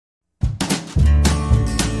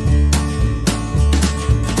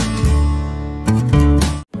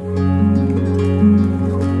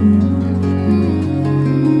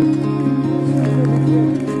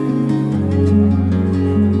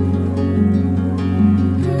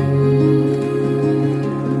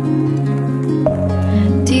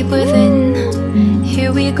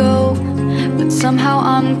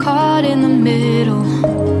I'm caught in the middle.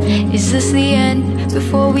 Is this the end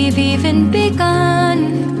before we've even begun?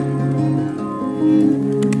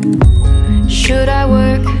 Should I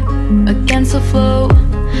work against the flow?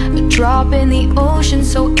 A drop in the ocean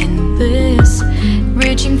so endless,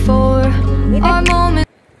 reaching for our moment.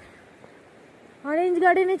 Orange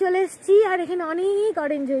গার্ডেনে চলে এসেছি আর এখানে অনেক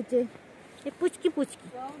orange হয়েছে। এই পুচকি পুচকি।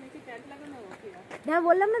 হ্যাঁ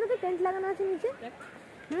বললাম না তোকে টেন্ট লাগানো আছে নিচে।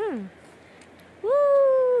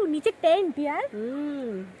 নিচে টেন্ট यार।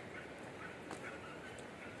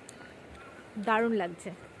 দারুণ লাগছে।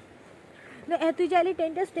 তুই চাইলে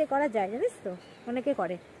টেন্টে স্টে করা যায় জানিস তো, অনেকে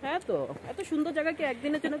করে। হ্যাঁ তো এত সুন্দর জায়গা কি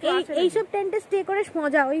একদিনের জন্য কেউ আসে? এইসব টেন্টে স্টে করে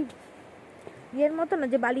মজা, ওই এর মতো না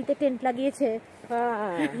যে বালিতে টেন্ট লাগিয়েছে।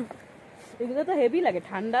 হ্যাঁ এগুলো তো হেভি লাগে,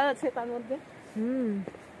 ঠান্ডা আছে তার মধ্যে।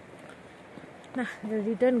 না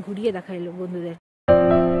রিটার্ন ঘুরিয়ে দেখাইলো বন্ধুদের।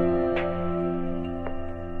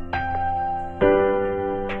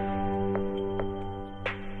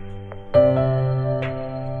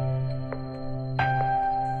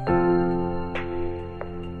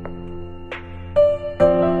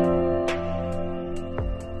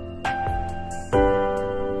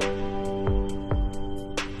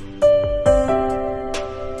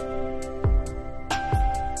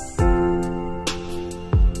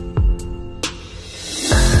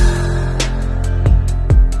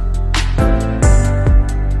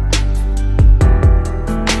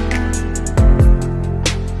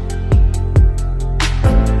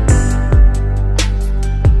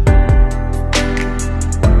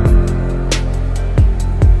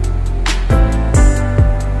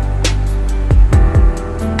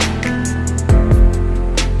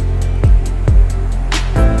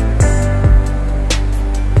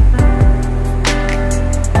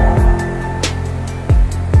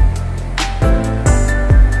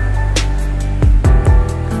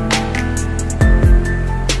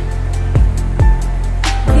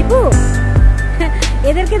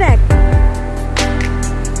 এদেরকে দেখ,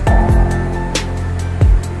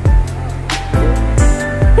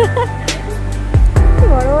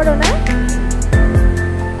 বড় বড় না?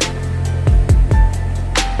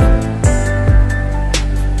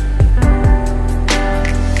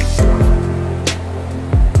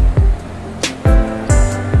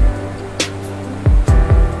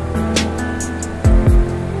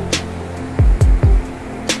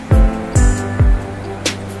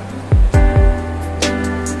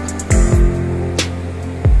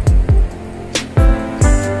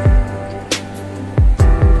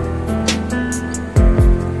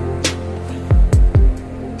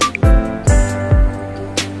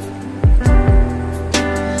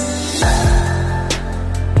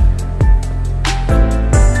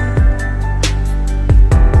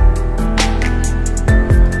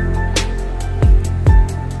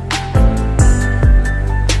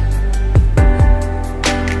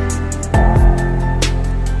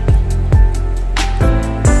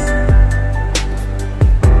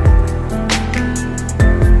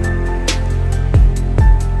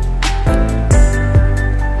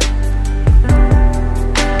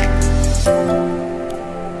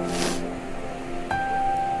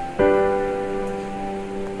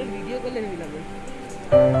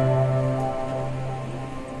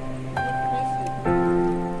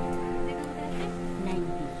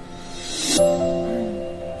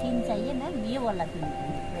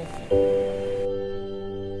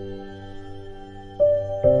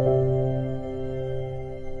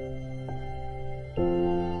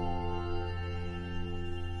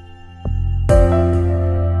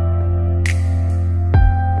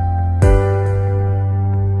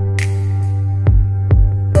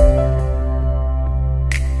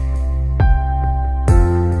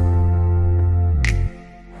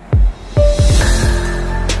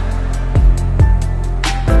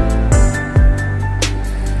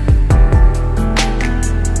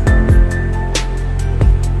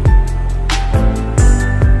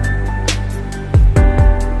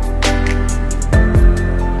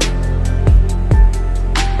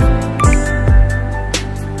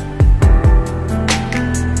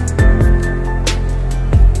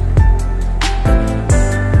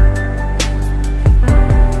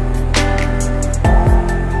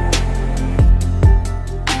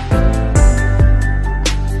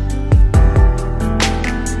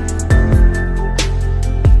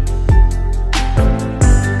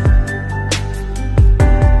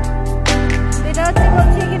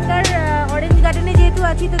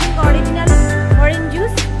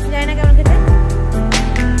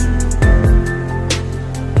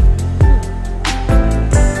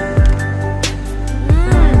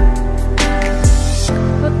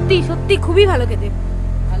 খুবই ভালো খেতে।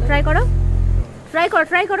 ট্রাই করো। ট্রাই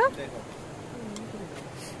করো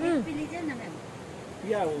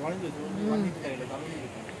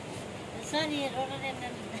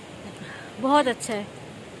बहुत अच्छा है।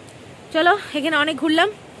 চলো এখানে অনেক ঘুরলাম,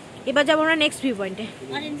 এবার যাবো আমরা নেক্সট ভিউ পয়েন্টে।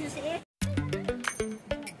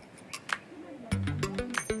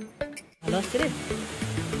 ভালো আসছে রে।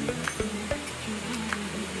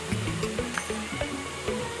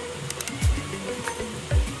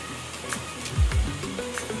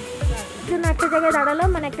 একটা জায়গায় দাঁড়ালাম,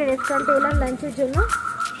 মানে একটা রেস্টুরেন্টে এলাম লাঞ্চের জন্য।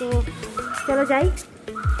 তো চলো যাই।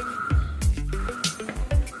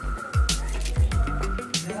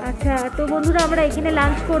 আচ্ছা তো বন্ধুরা আমরা এখানে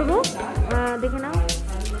লাঞ্চ করবো, দেখে নাও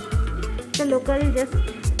একটা লোকাল জাস্ট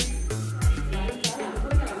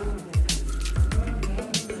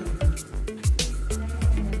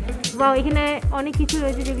বাহ, এখানে অনেক কিছু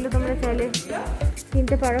রয়েছে যেগুলো তোমরা চাইলে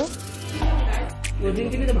কিনতে পারো।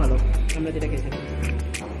 ভালো আমরা যেটা খেয়েছিলাম।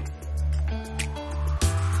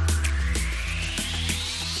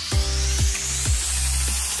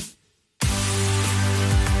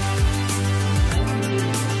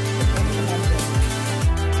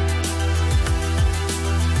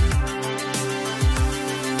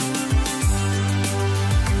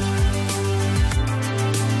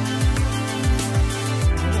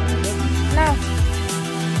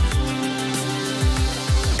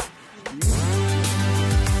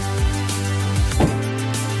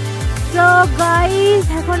 গাইস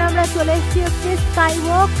এখন আমরা চলে এসেছি হচ্ছে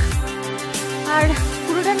স্কাইওয়াক। আর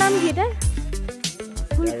পুরোটার নাম কি এটা?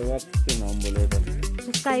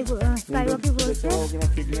 স্কাইওয়াকই বলছে।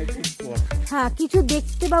 হ্যাঁ কিছু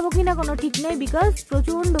দেখতে পাবো কিনা কোনো ঠিক নেই, বিকজ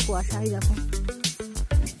প্রচন্ড কুয়াশা। এই দেখো,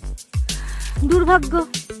 দুর্ভাগ্য,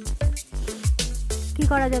 কি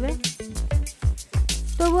করা যাবে।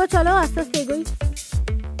 তবুও চলো আস্তে আস্তে এগোই।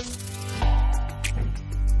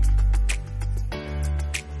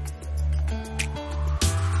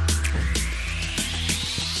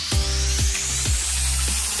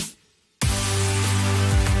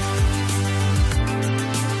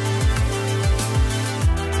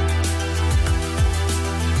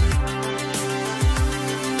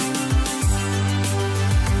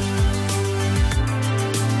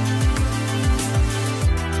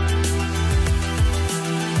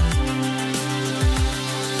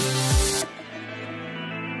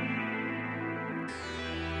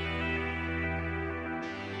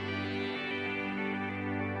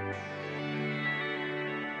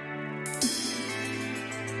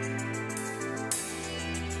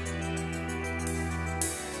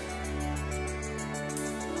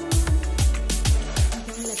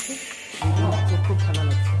 খুব ভালো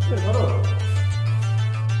লাগছে।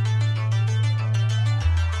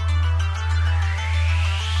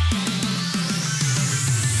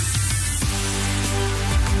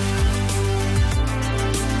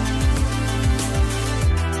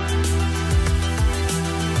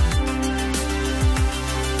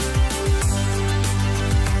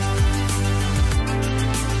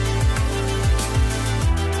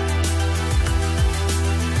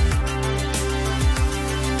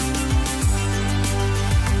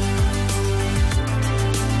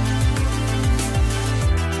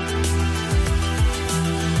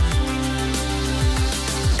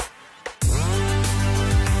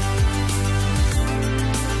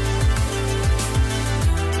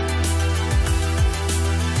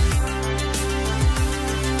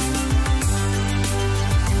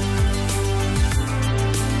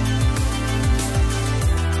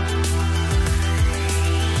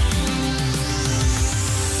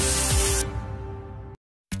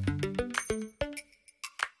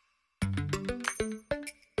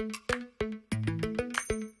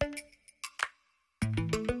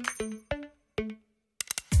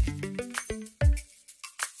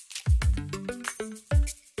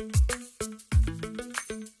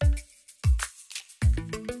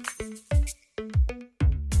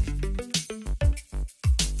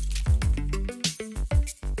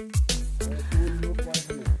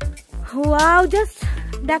 ওয়াও, জাস্ট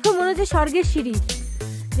দেখো মনে হচ্ছে স্বর্গের সিঁড়ি,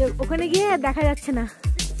 যে ওখানে গিয়ে দেখা যাচ্ছে না।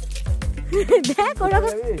 দেখ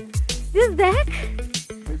ওরকম, জাস্ট দেখ,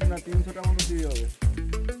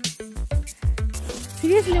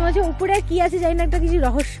 সিরিয়াসলি মনে হচ্ছে উপরে কি আছে জানি না, একটা কিছু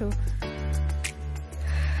রহস্য।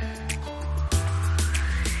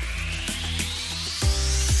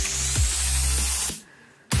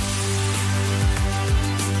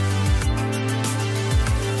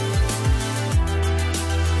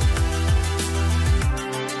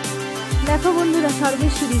 দেখো বন্ধুরা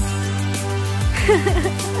স্বর্গের সিঁড়ি।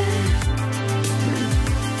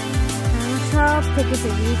 সব থেকে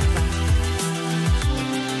ফেভারিট।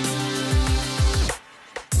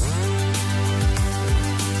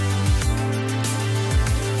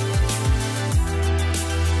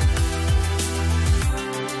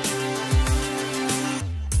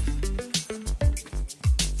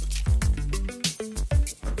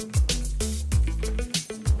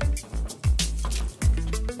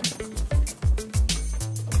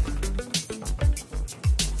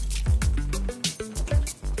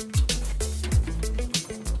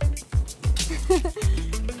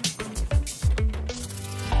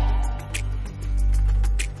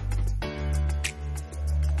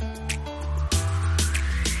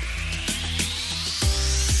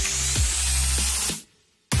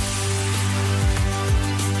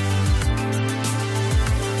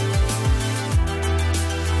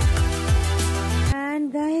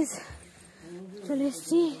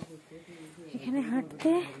 এসেছি এখানে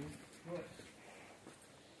হাঁটতে।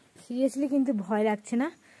 সিরিয়াসলি কিন্তু ভয় লাগছে না?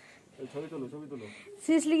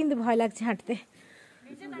 সিরিয়াসলি কিন্তু ভয় লাগছে হাঁটতে।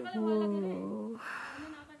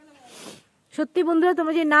 সত্যি বন্ধুরা,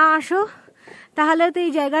 তোমরা যে না আসো তাহলে তো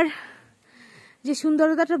এই জায়গার যে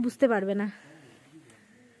সুন্দরতাটা বুঝতে পারবে না।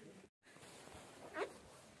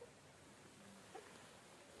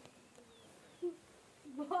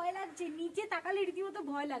 ভয় লাগছে, নিচে তাকালে রীতিমতো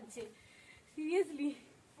ভয় লাগছে সিরিয়াসলি।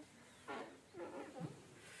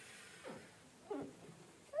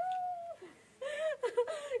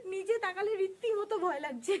 নিচে তাকালে রীতিমতো ভয়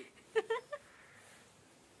লাগছে।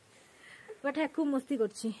 বাট হ্যাঁ, খুব মস্তি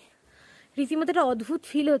করছি। রীতিমতো একটা অদ্ভুত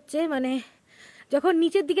ফিল হচ্ছে, মানে যখন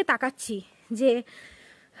নিচের দিকে তাকাচ্ছি যে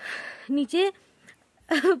নিচে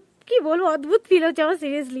কি বলবো, অদ্ভুত ফিল হচ্ছে আমার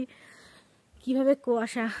সিরিয়াসলি। কিভাবে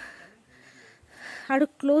কুয়াশা, আরো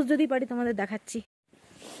ক্লোজ যদি পারি তোমাদের দেখাচ্ছি।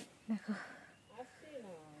 দেখো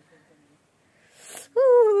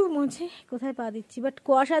মুছে কোথায় পা দিচ্ছি, বাট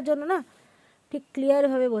কুয়াশার জন্য না ঠিক ক্লিয়ার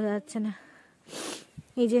ভাবে বোঝা যাচ্ছে না।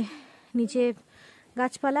 এই যে নিচে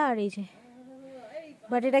গাছপালা, আর এই যে,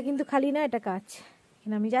 বাট এটা কিন্তু খালি না, এটা কাজ।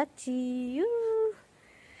 এখানে আমি যাচ্ছি।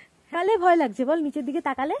 তাহলে ভয় লাগছে বল নিচের দিকে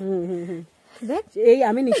তাকালে? দেখ, এই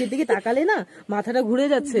আমি নিচের দিকে তাকালে না মাথাটা ঘুরে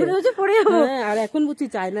যাচ্ছে, পড়ে যাবো। আর এখন বুঝছি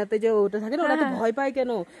চায়নাতে যে ওটা থাকে না, ওটা তো ভয় পায়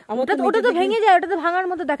কেন? ওটা তো ভেঙে যায়, ওটা তো ভাঙার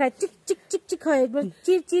মতো দেখায়, চিক চিক চিক চিক হয়,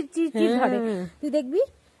 চির চির চির চির ধরে। তুই দেখবি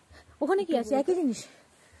ওখানে কি আছে, একই জিনিস।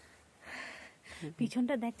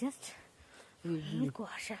 পিছনটা দেখ জাস্ট,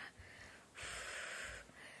 কুয়াশা।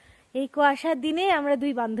 এই কুয়াশার দিনে আমরা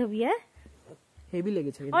দুই বান্ধবী, হ্যাঁ হেভি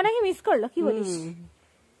লেগেছে। অনেকে মিস করলো, কি বলিস?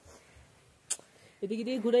 এদিকে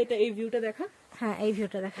দিয়ে ঘুরে এটা, এই ভিউটা দেখা। হ্যাঁ, এই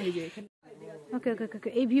ভিউটা দেখা। ওকে ওকে ওকে,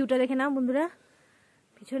 এই ভিউটা দেখে নাও বন্ধুরা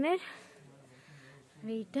পিছনের।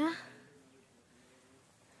 এইটা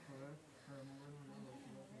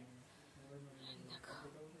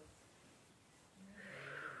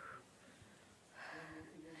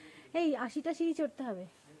এই 80টা সিঁড়ি চড়তে হবে।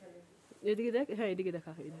 এদিকে দেখ, হ্যাঁ এদিকে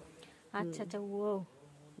দেখা। আচ্ছা আচ্ছা, ও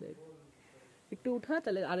একটু উঠা,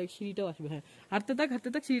 তাহলে আরেক সিঁড়িটাও আসবে। হ্যাঁ, হাঁটতে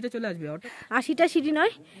থাক সিঁড়িটা চলে আসবে। 80টা সিঁড়ি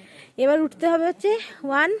নয়, এবার উঠতে হবে হচ্ছে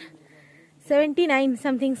 179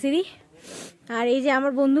 সামথিং সিঁড়ি। আর এই যে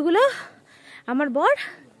আমার বন্ধুগুলো, আমার বর,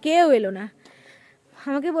 কেউ এলো না।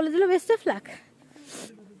 আমাকে বলে দিল বেস্ট অফ লাক।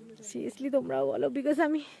 সিরিয়াসলি তোমরাও বলো, বিকজ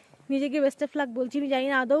আমি নিজেকে বেস্ট অফ লাক বলছি। আমি জানি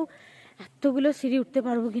না আদৌ এতগুলো সিঁড়ি উঠতে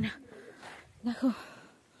পারবো কিনা। দেখো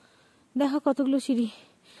দেখো কতগুলো সিঁড়ি,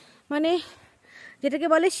 মানে যেটাকে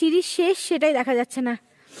বলে সিঁড়ির শেষ, সেটাই দেখা যাচ্ছে না।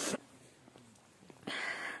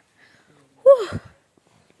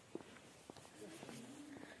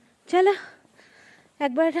 চলো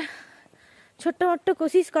একবার একটা ছোট্ট মোট্ট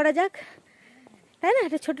কোশিশ করা যাক, তাই না?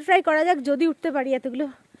 একটা ছোট ট্রাই করা যাক, যদি উঠতে পারি। এতগুলো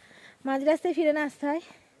মাঝ রাস্তায় ফিরে না আসতে হয়।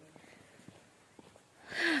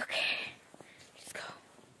 ওকে, লেটস গো।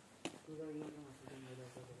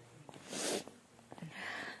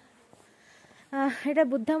 এটা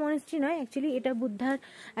বুদ্ধা মনেস্ট্রি নয় অ্যাকচুয়ালি, এটা বুদ্ধার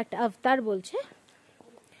একটা অবতার বলছে।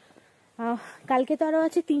 কালকে তো আরও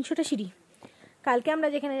আছে 300টা সিঁড়ি। কালকে আমরা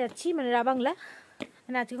যেখানে যাচ্ছি, মানে রাবাংলা,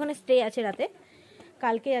 মানে আজকে ওখানে স্টে আছে রাতে,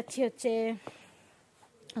 কালকে যাচ্ছি হচ্ছে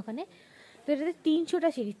ওখানে। তো এটাতে 300টা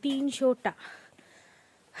সিঁড়ি, 300টা।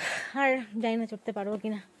 আর জানি না চড়তে পারবো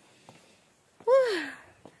কিনা।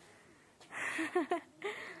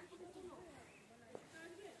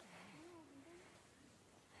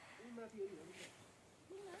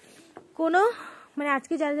 কোনো মানে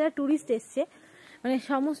আজকে যারা যারা ট্যুরিস্ট এসছে, মানে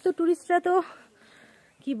সমস্ত ট্যুরিস্টরা তো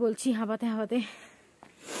কি বলছি, হাঁপাতে হাঁপাতে।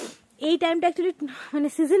 এই টাইমটা অ্যাকচুয়ালি মানে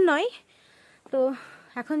সিজন নয়। তো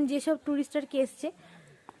এখন যেসব ট্যুরিস্টার কে এসছে,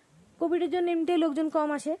 কোভিডের জন্য এমনিতে লোকজন কম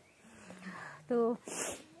আসে, তো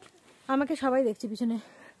আমাকে সবাই দেখছে পিছনে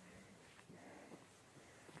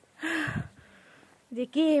যে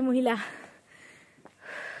কে মহিলা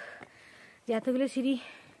যে এতগুলো সিঁড়ি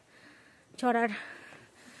চড়ার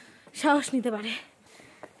সাহস নিতে পারে।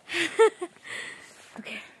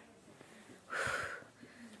 ওকে,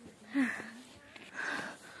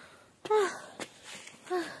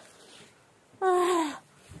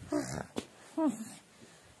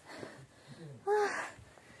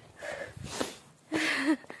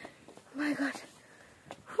 মাই গড।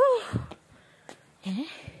 হ্যাঁ,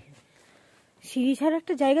 সিঁড়ি ছাড়া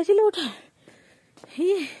একটা জায়গা ছিল ওটা,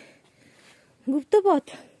 এই গুপ্ত পথ,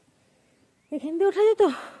 এখান দিয়ে ওঠা যেত।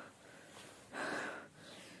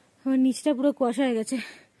 আমার নিচটা পুরো কুয়াশা হয়ে গেছে।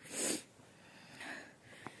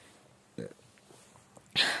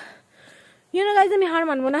 গাইজ, আমি হার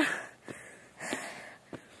মানবো না,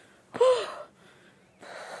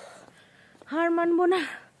 হার মানবো না।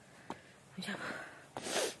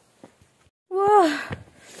 ও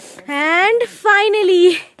অ্যান্ড ফাইনালি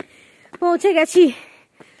পৌঁছে গেছি।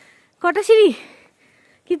 কটা সিঁড়ি?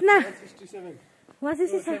 কিতনা?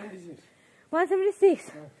 176.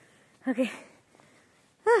 ওকে।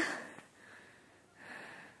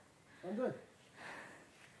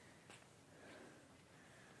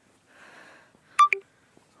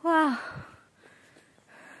 वाह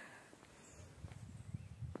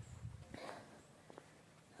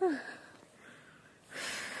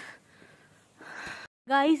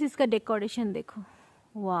गाइस, इसका डेकोरेशन देखो,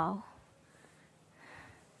 वाह।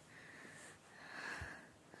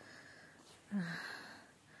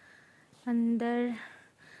 अंदर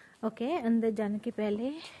ओके, अंदर जाने के पहले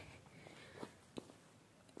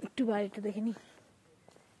একটু বাইরেটা দেখে নি।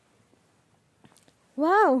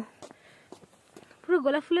 ওয়াও, পুরো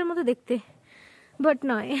গোলাপ ফুলের মতো দেখতে, বাট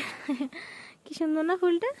নয়। কি সুন্দর না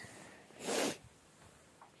ফুলটা।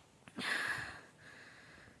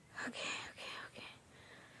 ওকে ওকে ওকে।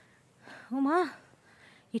 ও মা,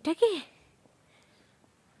 এটা কি?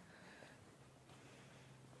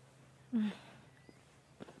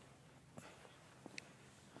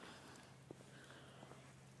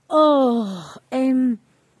 OMG.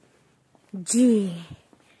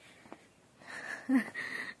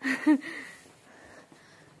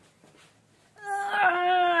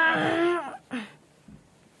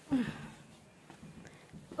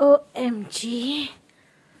 OMG,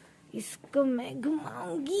 इसको मैं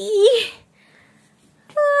घुमाऊंगी।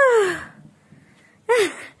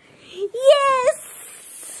 Yes,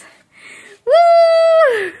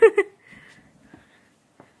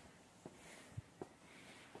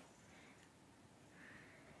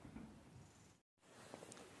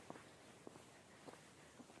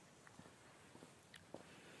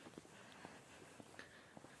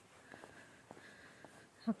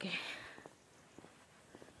 okay.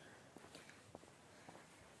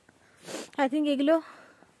 আই থিঙ্ক এগুলো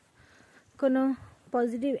কোনো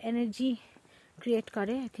পজিটিভ এনার্জি ক্রিয়েট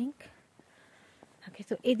করে, আই থিঙ্ক। ওকে,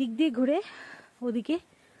 তো এদিক দিয়ে ঘুরে ওদিকে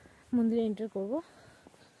মন্দিরে এন্টার করব।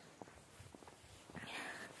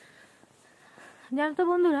 জানো তো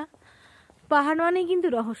বন্ধুরা, পাহাড় মানেই কিন্তু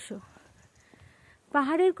রহস্য।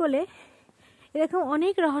 পাহাড়ের কোলে এরকম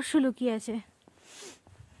অনেক রহস্য লুকিয়ে আছে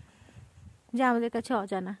যা আমাদের কাছে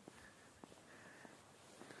অজানা।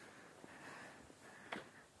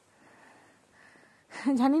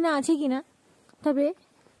 জানি না আছে কিনা, তবে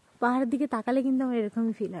পাহাড়ের দিকে তাকালে কিন্তু আমার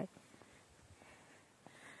এরকমই ফিল হয়।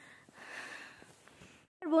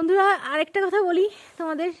 বন্ধুরা, আরেকটা কথা বলি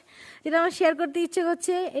তোমাদের, যেটা আমার শেয়ার করতে ইচ্ছে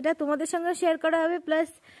করছে, এটা তোমাদের সঙ্গে শেয়ার করা হবে, প্লাস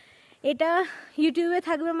এটা ইউটিউবে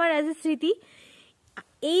থাকবে আমার অ্যাজ এ স্মৃতি।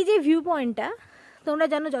 এই যে ভিউ পয়েন্টটা তোমরা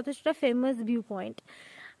জানো যথেষ্টটা ফেমাস ভিউ পয়েন্ট,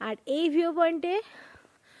 আর এই ভিউ পয়েন্টে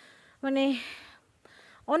মানে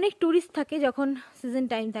অনেক ট্যুরিস্ট থাকে যখন সিজন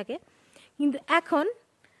টাইম থাকে, কিন্তু এখন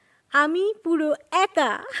আমি পুরো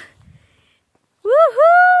একা।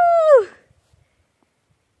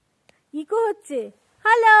 ইকো হচ্ছে,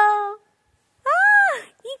 হ্যালো,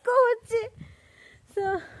 ইকো হচ্ছে। সো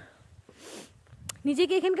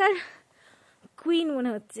নিজেকে এখানকার কুইন মনে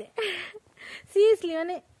হচ্ছে, সিরিয়াসলি।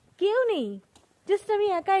 মানে কেউ নেই, জাস্ট আমি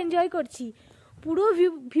একা এনজয় করছি পুরো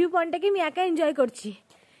ভিউ পয়েন্টটাকে, আমি একা এনজয় করছি।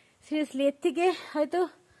 সিরিয়াসলি, এর থেকে হয়তো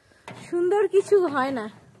সুন্দর কিছু হয় না।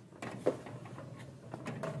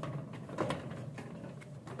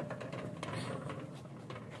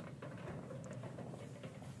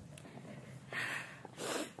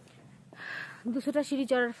 দুশোটা সিঁড়ি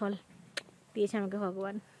চড়ার ফল দিয়েছে আমাকে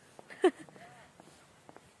ভগবান।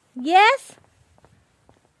 ইয়েস,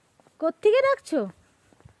 কোত্থেকে রাখছো?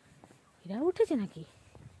 এরা উঠেছে নাকি?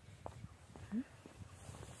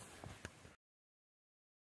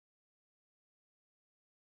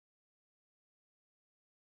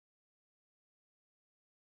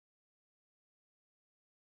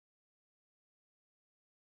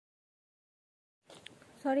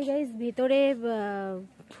 সরি গাইজ, ভেতরে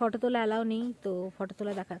ফটো তোলা অ্যালাউ নেই, তো ফটো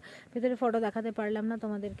তোলা ভেতরে ফটো দেখাতে পারলাম না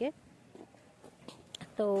তোমাদেরকে,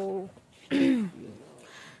 তো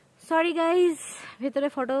সরি গাইজ, ভেতরে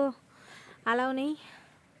ফটো অ্যালাউ নেই,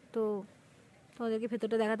 তো তোমাদেরকে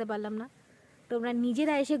ভেতরটা দেখাতে পারলাম না। তোমরা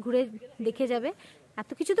নিজেরা এসে ঘুরে দেখে যাবে। এত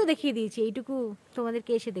কিছু তো দেখিয়ে দিয়েছি, এইটুকু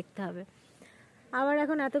তোমাদেরকে এসে দেখতে হবে। আবার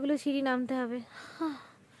এখন এতগুলো সিঁড়ি নামতে হবে,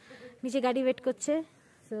 নিচে গাড়ি ওয়েট করছে।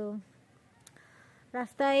 সো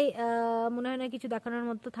রাস্তায় মনে হয় না কিছু দেখানোর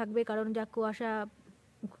মতো থাকবে, কারণ যা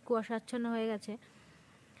কুয়াশাচ্ছন্ন হয়ে গেছে।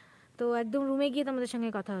 তো একদম রুমে গিয়ে তোমাদের সঙ্গে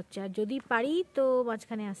কথা হচ্ছে, আর যদি পারি তো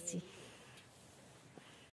মাঝখানে আসছি।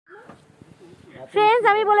 ফ্রেন্ডস,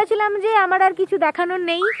 আমি বলেছিলাম যে আমার আর কিছু দেখানোর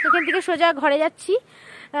নেই, এখান থেকে সোজা ঘরে যাচ্ছি,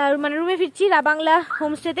 মানে রুমে ফিরছি রাবাংলা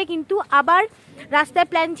হোমস্টেতে। কিন্তু আবার রাস্তায়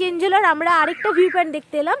প্ল্যান চেঞ্জ হলো, আর আমরা আরেকটা ভিউ পয়েন্ট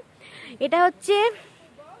দেখতে এলাম। এটা হচ্ছে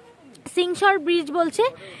সিংশর ব্রিজ বলছে,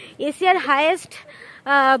 এশিয়ার হাইয়েস্ট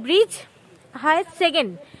ব্রিজ,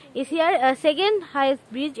 এশিয়ার সেকেন্ড হাইয়েস্ট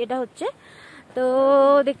ব্রিজ এটা হচ্ছে। তো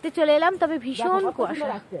দেখতে চলে এলাম, তবে ভীষণ কুয়াশা,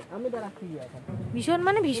 ভীষণ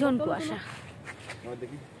মানে ভীষণ কুয়াশা।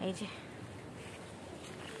 এই যে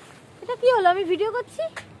এটা কি হলো, আমি ভিডিও করছি।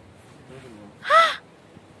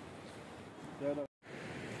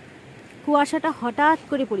 কুয়াশাটা হঠাৎ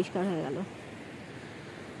করে পরিষ্কার হয়ে গেল,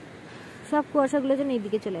 সব কুয়াশাগুলো যেন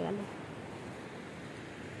এইদিকে চলে গেল।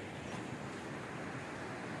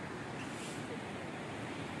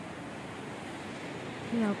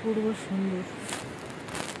 কি অপূর্ব সুন্দর।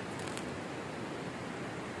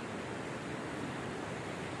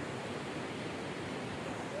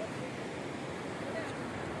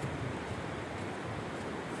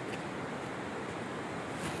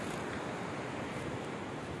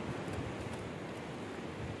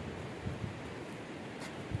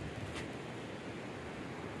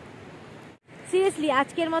 সিরিয়াসলি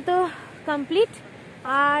আজকের মতো কমপ্লিট,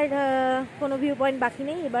 আর কোনো ভিউ পয়েন্ট বাকি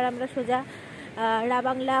নেই। এবার আমরা সোজা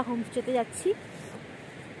রাবাংলা হোমস্টেতে যাচ্ছি,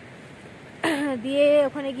 দিয়ে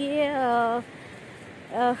ওখানে গিয়ে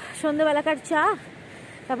সন্ধ্যেবেলাকার চা,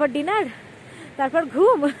 তারপর ডিনার, তারপর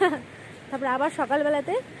ঘুম, তারপর আবার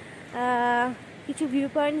সকালবেলাতে কিছু ভিউ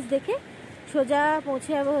পয়েন্টস দেখে সোজা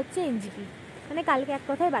পৌঁছে যাবো হচ্ছে এনজিপি, মানে কালকে এক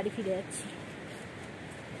কথায় বাড়ি ফিরে যাচ্ছি।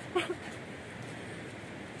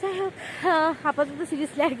 যাই হোক, আপাতত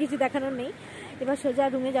সিরিয়াসলি আর কিছু দেখানোর নেই, এবার সোজা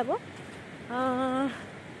রুমে যাব।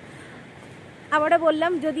 আবারও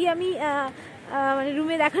বললাম, যদি আমি মানে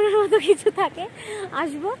রুমে দেখানোর মতো কিছু থাকে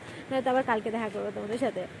আসবো, নয়তো আবার কালকে দেখা করবো তোমাদের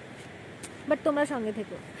সাথে, বাট তোমরা সঙ্গে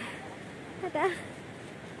থেকো।